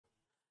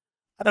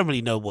I don't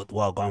really know what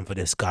well gone for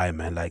this guy,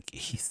 man. Like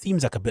he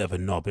seems like a bit of a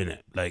knob,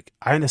 innit? Like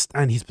I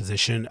understand his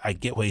position. I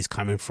get where he's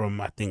coming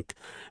from. I think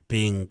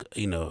being,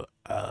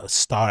 a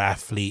star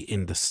athlete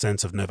in the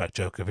sense of Novak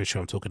Djokovic,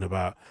 who I'm talking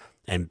about,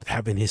 and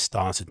having his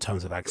stance in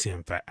terms of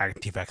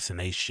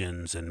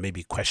anti-vaccinations and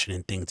maybe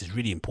questioning things is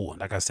really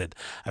important. Like I said,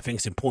 I think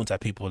it's important to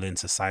have people in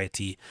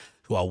society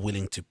who are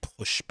willing to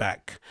push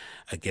back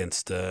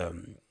against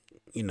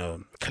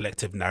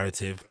collective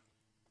narrative,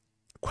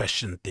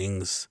 question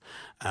things,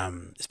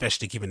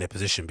 especially given their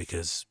position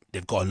because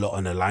they've got a lot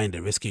on the line.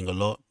 They're risking a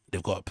lot.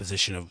 They've got a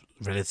position of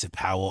relative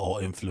power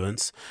or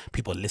influence.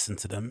 People listen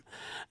to them,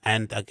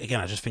 and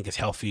again, I just think it's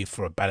healthy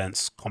for a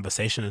balanced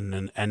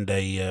conversation and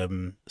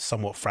a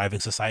somewhat thriving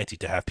society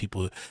to have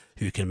people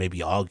who can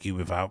maybe argue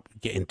without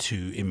getting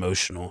too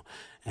emotional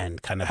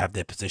and kind of have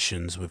their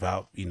positions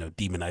without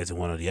demonizing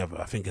one or the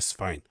other. I think it's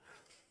fine.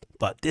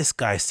 But this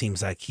guy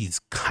seems like he's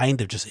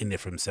kind of just in there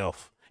for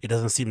himself. It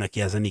doesn't seem like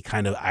he has any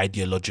kind of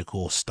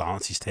ideological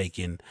stance he's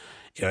taking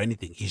or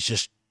anything. He's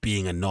just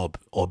being a knob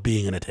or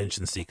being an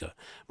attention seeker,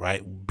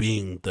 right?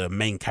 Being the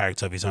main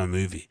character of his own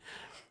movie.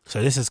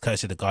 So this is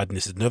courtesy of the Guardian.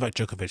 This is Novak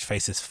Djokovic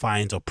faces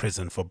fines or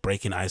prison for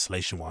breaking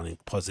isolation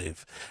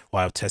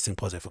while testing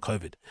positive for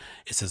COVID.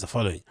 It says the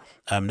following: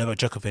 Novak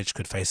Djokovic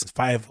could face a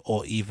fine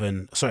or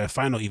even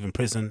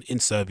prison in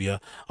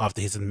Serbia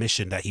after his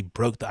admission that he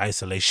broke the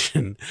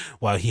isolation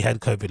while he had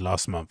COVID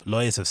last month.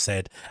 Lawyers have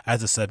said,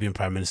 as the Serbian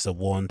Prime Minister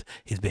warned,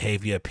 his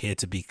behavior appeared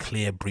to be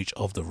clear breach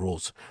of the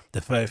rules.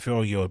 The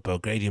 34-year-old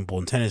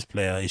Bulgarian-born tennis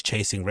player is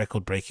chasing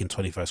record-breaking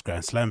 21st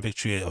Grand Slam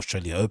victory at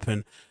Australia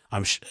Open.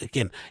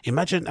 Again,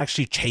 imagine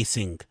actually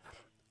chasing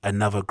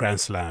another Grand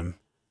Slam,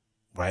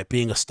 right?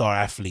 Being a star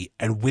athlete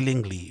and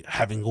willingly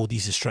having all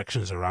these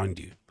distractions around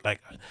you.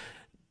 Like,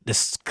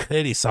 there's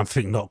clearly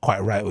something not quite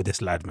right with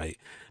this lad, mate.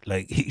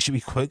 Like, he should be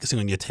focusing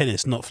on your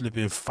tennis, not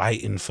flipping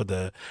fighting for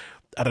the.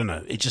 I don't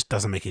know. It just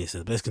doesn't make any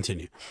sense. But let's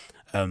continue.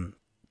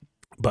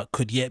 But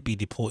could yet be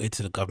deported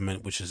to the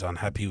government, which is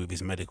unhappy with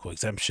his medical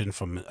exemption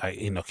from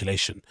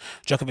inoculation.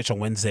 Djokovic on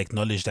Wednesday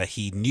acknowledged that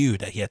he knew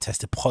that he had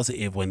tested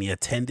positive when he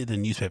attended a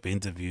newspaper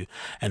interview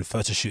and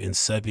photo shoot in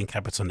Serbian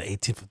capital on the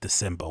 18th of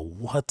December.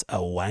 What a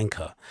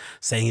wanker.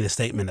 Saying in a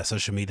statement that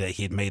social media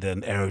he had made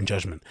an error in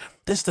judgment.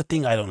 This is the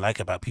thing I don't like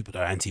about people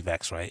that are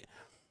anti-vax, right?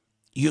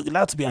 You're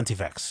allowed to be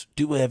anti-vax.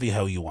 Do whatever the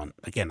hell you want.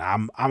 Again,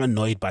 I'm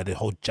annoyed by the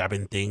whole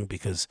jabbing thing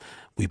because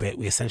we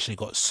essentially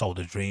got sold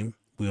a dream.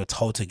 We were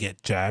told to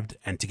get jabbed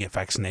and to get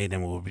vaccinated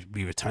and we'll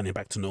be returning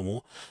back to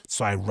normal.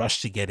 So I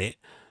rushed to get it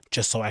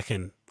just so I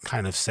can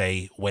kind of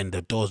say when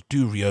the doors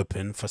do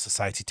reopen for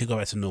society to go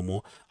back to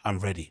normal, I'm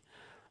ready.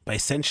 But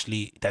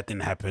essentially that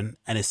didn't happen.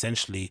 And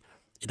essentially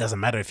it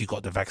doesn't matter if you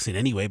got the vaccine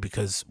anyway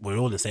because we're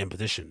all in the same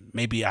position.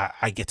 Maybe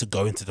I get to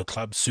go into the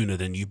club sooner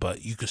than you,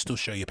 but you can still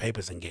show your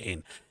papers and get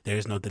in. There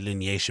is no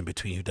delineation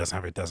between who doesn't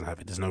have it, doesn't have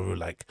it. There's no rule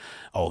like,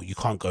 oh, you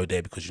can't go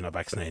there because you're not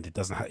vaccinated. It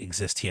doesn't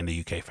exist here in the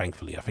UK,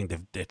 thankfully. I think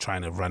they're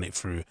trying to run it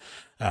through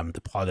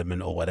the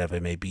parliament or whatever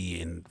it may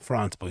be in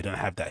France, but we don't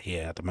have that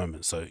here at the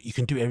moment. So you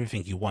can do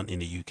everything you want in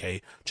the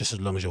UK just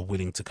as long as you're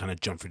willing to kind of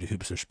jump through the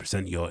hoops and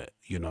present your,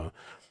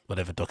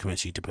 whatever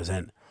documents you need to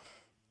present.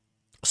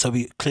 So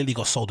we clearly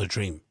got sold a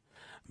dream.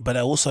 But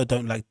I also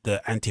don't like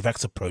the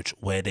anti-vax approach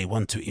where they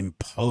want to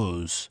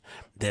impose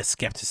their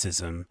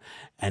skepticism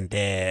and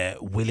their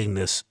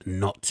willingness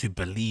not to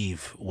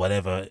believe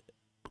whatever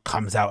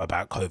comes out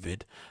about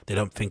COVID. They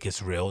don't think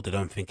it's real. They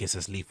don't think it's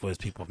as lethal as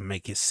people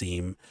make it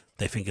seem.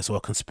 They think it's all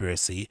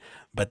conspiracy,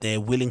 but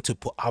they're willing to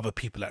put other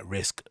people at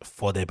risk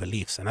for their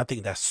beliefs. And I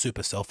think that's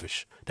super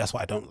selfish. That's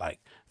what I don't like.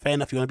 Fair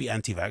enough, you want to be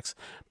anti-vax,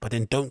 but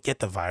then don't get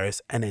the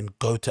virus and then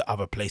go to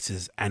other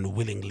places and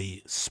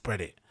willingly spread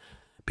it.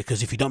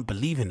 Because if you don't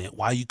believe in it,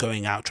 why are you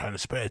going out trying to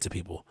spread it to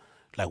people?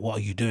 Like, what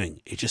are you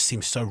doing? It just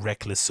seems so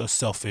reckless, so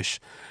selfish,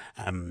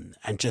 and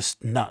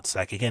just nuts.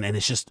 Like, again, and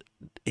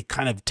it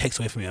kind of takes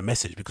away from your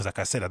message because, like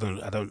I said, I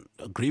don't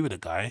agree with the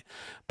guy,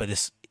 but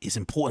it's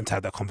important to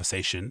have that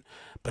conversation.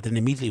 But then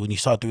immediately when you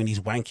start doing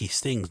these wanky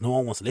things, no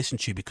one wants to listen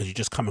to you because you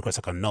just come across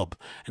like a knob.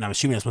 And I'm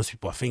assuming that's what most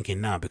people are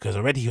thinking now because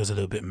already he was a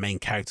little bit main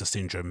character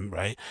syndrome,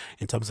 right?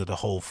 In terms of the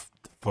whole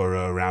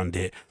furor around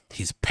it,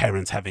 his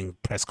parents having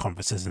press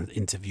conferences and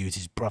interviews,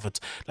 his brother,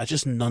 like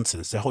just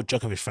nonsense. The whole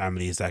Djokovic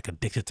family is like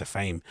addicted to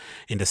fame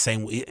in the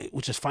same way,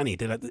 which is funny.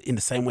 They're like in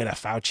the same way that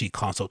Fauci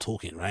can't stop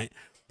talking, right?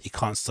 He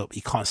can't stop.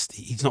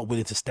 He's not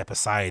willing to step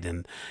aside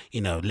and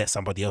let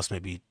somebody else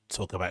maybe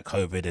talk about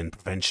COVID and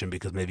prevention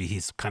because maybe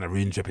he's kind of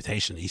ruined his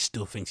reputation. He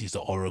still thinks he's the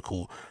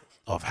oracle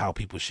of how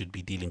people should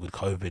be dealing with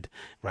COVID,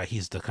 right?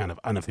 He's the kind of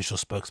unofficial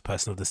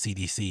spokesperson of the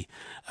CDC.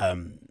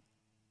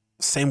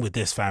 Same with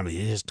this family.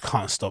 They just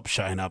can't stop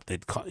shutting up. They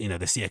can't,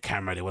 they see a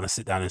camera, they want to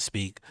sit down and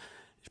speak.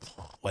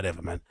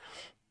 Whatever, man.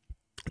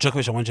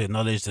 Djokovic, I want you to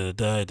acknowledge and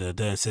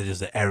said there's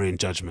the error in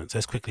judgment. So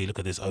let's quickly look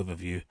at this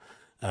overview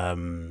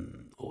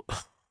from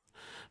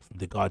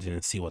the Guardian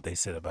and see what they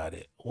said about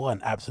it. What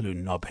an absolute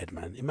knobhead,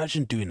 man.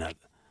 Imagine doing that.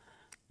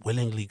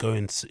 Willingly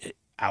going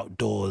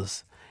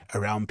outdoors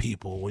around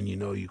people when you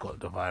know you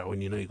got the virus,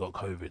 when you know you got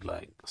COVID.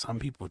 Like, some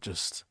people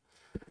just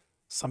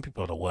Some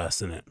people are the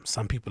worst, isn't it?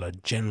 Some people are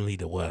generally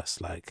the worst.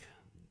 Like,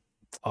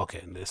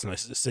 okay, it's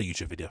nice. It's a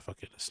YouTube video.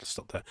 Fuck it. Let's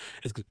stop that.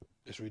 It's good.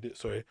 Let's read it.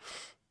 Sorry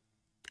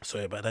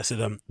about that. So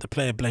the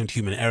player blamed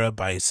human error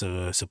by his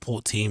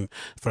support team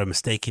for a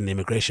mistake in the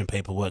immigration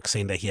paperwork,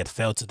 saying that he had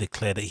failed to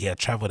declare that he had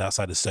travelled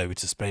outside of Serbia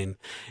to Spain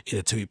in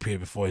a 2-week period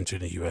before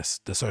entering the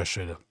US. Sorry,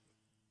 Australia.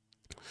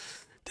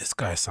 This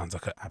guy sounds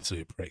like an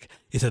absolute prick.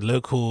 He said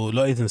local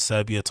authorities in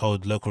Serbia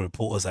told local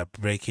reporters that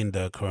breaking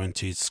the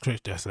quarantine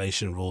strict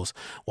isolation rules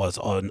was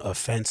an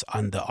offence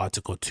under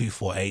Article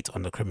 248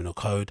 on the Criminal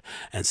Code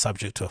and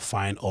subject to a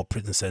fine or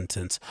prison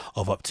sentence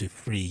of up to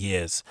 3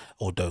 years.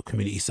 Although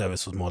community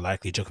service was more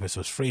likely, Djokovic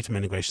was freed from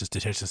Immigration's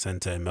detention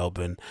centre in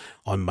Melbourne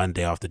on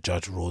Monday after the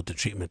judge ruled the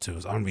treatment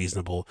was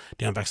unreasonable.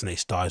 The unvaccinated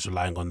star is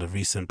relying on the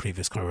recent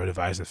previous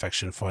coronavirus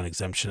infection for an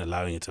exemption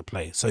allowing it to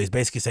play. So he's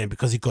basically saying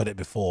because he got it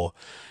before,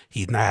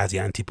 he now has the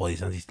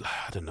antibodies, and he's like,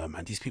 I don't know,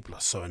 man, these people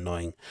are so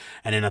annoying.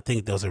 And then I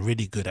think there was a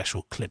really good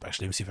actual clip.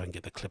 Actually, let me see if I can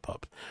get the clip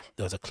up.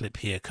 There was a clip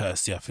here,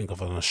 courtesy I think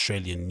of an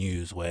Australian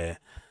news, where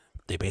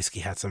they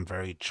basically had some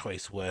very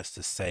choice words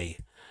to say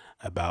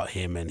about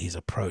him and his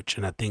approach,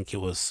 and I think it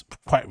was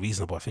quite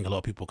reasonable. I think a lot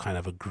of people kind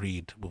of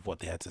agreed with what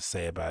they had to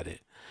say about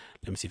it.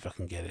 Let me see if I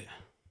can get it.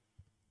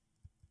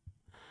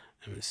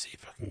 Let me see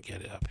if I can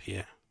get it up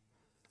here.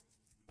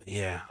 But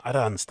yeah, I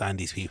don't understand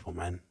these people,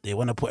 man. They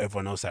want to put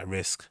everyone else at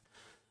risk.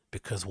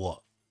 Because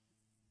what?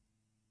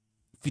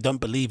 If you don't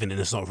believe in it,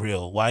 it's not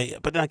real. Why?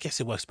 But then I guess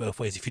it works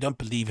both ways. If you don't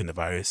believe in the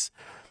virus,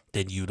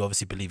 then you'd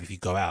obviously believe if you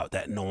go out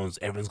that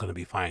everyone's going to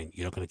be fine.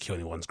 You're not going to kill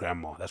anyone's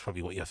grandma. That's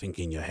probably what you're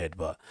thinking in your head.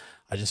 But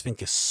I just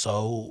think it's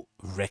so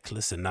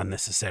reckless and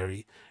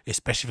unnecessary,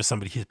 especially for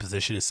somebody in his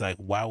position. It's like,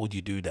 why would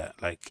you do that?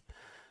 Like,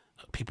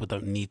 people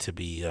don't need to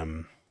be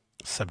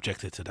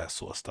subjected to that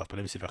sort of stuff. But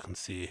let me see if I can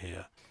see it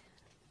here.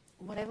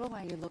 Whatever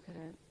way you look at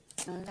it,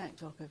 Novak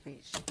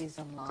Djokovic is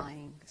a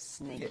lying,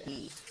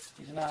 sneaky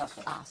He's an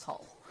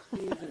asshole.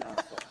 He is an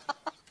asshole.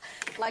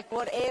 Like,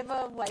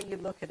 whatever way you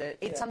look at it,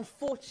 it's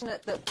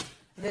unfortunate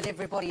that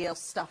everybody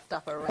else stuffed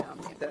up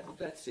around him.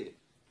 That's it.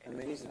 I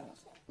mean, he's an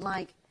asshole.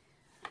 Like,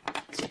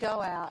 to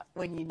go out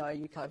when you know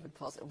you're COVID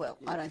positive. Well,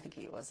 I don't think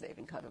he was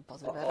even COVID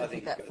positive. I don't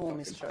think that form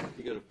is true.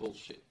 He got a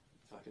bullshit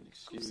fucking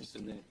excuse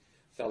and then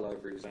fell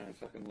over his own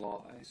fucking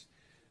lies,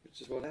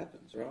 which is what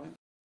happens, right?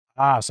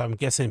 So I'm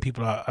guessing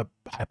people are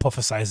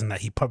hypothesizing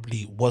that he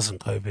probably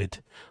wasn't COVID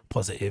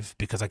positive,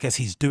 because I guess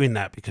he's doing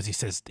that because he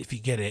says if you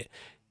get it,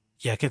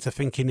 I get to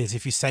thinking is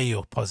if you say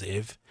you're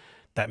positive,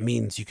 that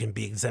means you can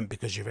be exempt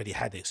because you've already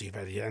had it, so you've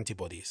had the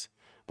antibodies.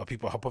 But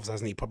people are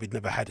hypothesizing he probably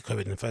never had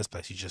COVID in the first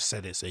place. He just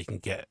said it so he can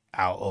get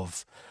out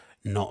of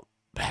not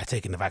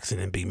taking the vaccine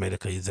and being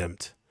medically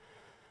exempt.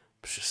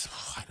 It's just,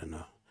 I don't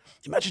know.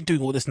 Imagine doing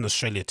all this in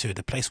Australia too,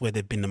 the place where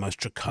they've been the most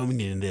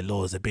draconian in their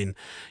laws. They've been,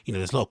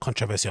 there's a lot of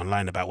controversy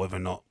online about whether or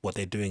not what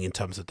they're doing in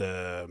terms of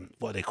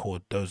what they call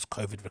those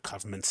COVID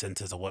recovery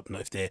centres or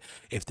whatnot,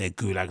 if they're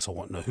gulags or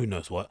whatnot, who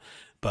knows what.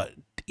 But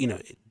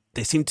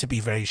they seem to be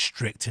very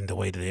strict in the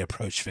way that they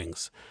approach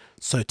things.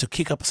 So to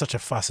kick up such a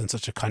fuss in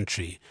such a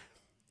country,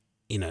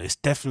 it's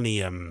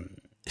definitely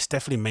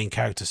main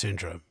character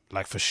syndrome,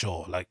 like for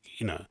sure. Like,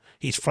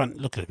 he's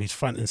look at him, he's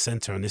front and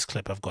center on this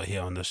clip I've got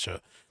here on the show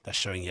that's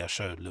showing, I'll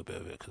show a little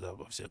bit of it because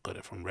obviously I got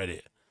it from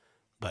Reddit,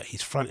 but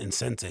he's front and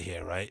center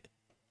here, right?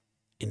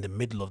 In the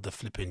middle of the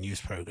flipping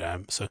news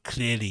program. So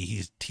clearly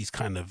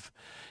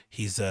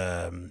his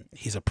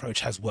approach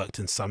has worked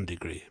in some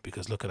degree,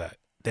 because look at that.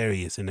 There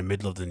he is in the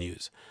middle of the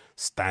news,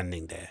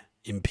 standing there,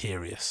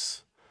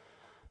 imperious.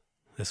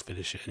 Let's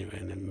finish it anyway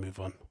and then move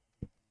on.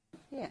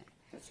 Yeah.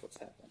 That's what's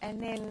happened.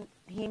 And then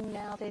him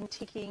now then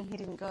ticking, he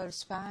didn't go to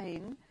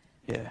Spain.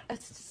 Yeah.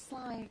 It's just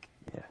like...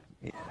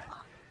 Yeah.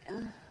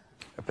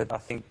 But I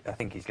think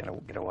he's going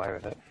to get away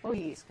with it. Well,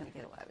 he is going to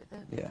get away with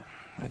it. Yeah.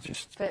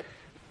 But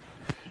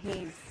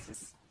he's...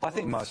 Just, I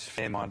think most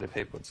fair-minded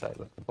people would say,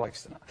 look, the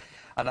bloke's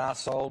an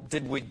arsehole.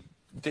 Did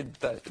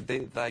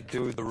they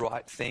do the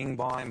right thing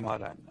by him? I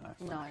don't know.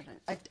 No,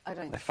 I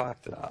don't. They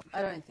fucked it up.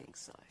 I don't think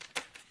so.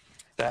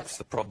 That's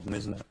the problem,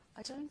 isn't it?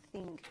 I don't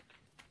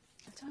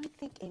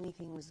think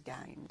anything was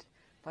gained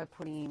by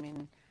putting him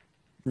in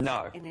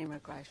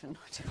immigration.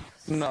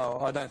 No,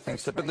 I don't think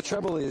so. But the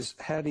trouble is,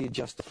 how do you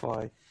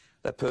justify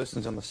that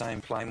person's on the same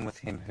plane with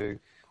him who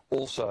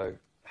also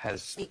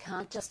has... You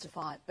can't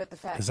justify it, but the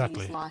fact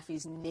Exactly. his life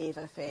is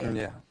never fair.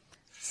 Yeah.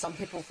 Some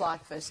people fly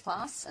first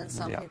class and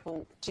some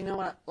people... Do you know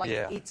what? Like,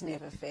 it's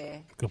never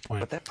fair. Good point.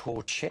 But that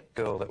poor Czech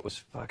girl that was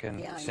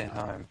fucking sent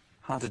home,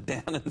 hunted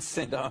down and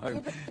sent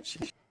home.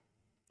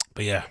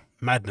 But yeah,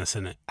 madness,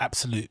 isn't it?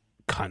 Absolute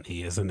cunt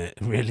he is, isn't it?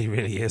 Really,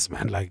 really is,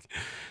 man. Like,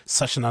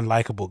 such an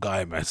unlikable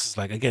guy, man. It's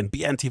like, again,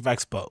 be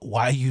anti-vax, but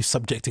why are you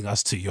subjecting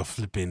us to your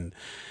flipping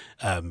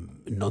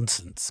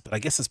nonsense? But I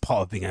guess as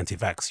part of being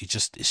anti-vax,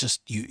 it's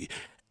just you.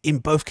 In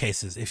both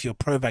cases, if you're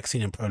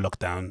pro-vaccine and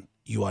pro-lockdown,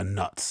 you are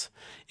nuts.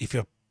 If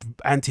you're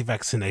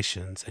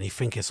anti-vaccinations and you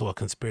think it's all a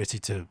conspiracy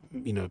to,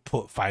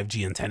 put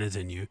 5G antennas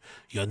in you,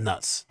 you're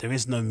nuts. There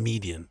is no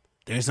median.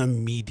 There is no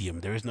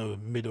medium. There is no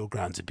middle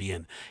ground to be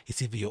in.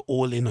 It's either you're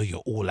all in or you're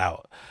all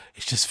out.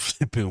 It's just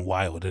flipping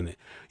wild, isn't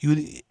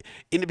it?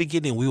 In the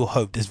beginning, we all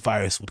hoped this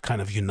virus would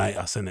kind of unite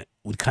us, and it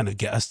would kind of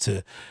get us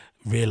to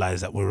realize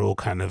that we're all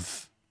kind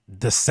of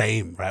the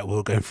same, right? We're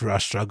all going through our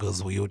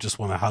struggles. We all just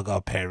want to hug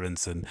our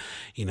parents and,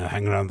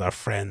 hang around with our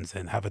friends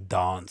and have a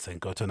dance and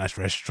go to a nice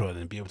restaurant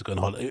and be able to go on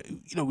holiday.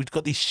 We've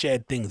got these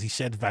shared things, these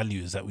shared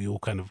values that we all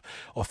kind of,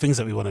 or things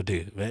that we want to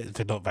do. Right?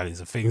 They're not values,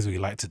 they're things we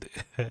like to do.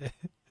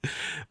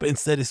 But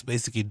instead, it's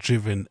basically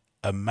driven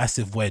a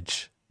massive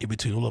wedge in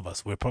between all of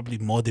us. We're probably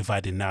more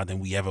divided now than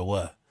we ever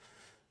were.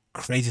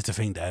 Crazy to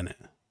think that, isn't it?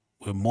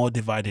 We're more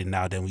divided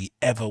now than we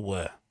ever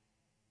were.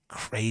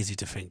 Crazy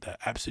to think that.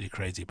 Absolutely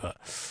crazy. But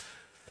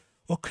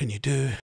what can you do?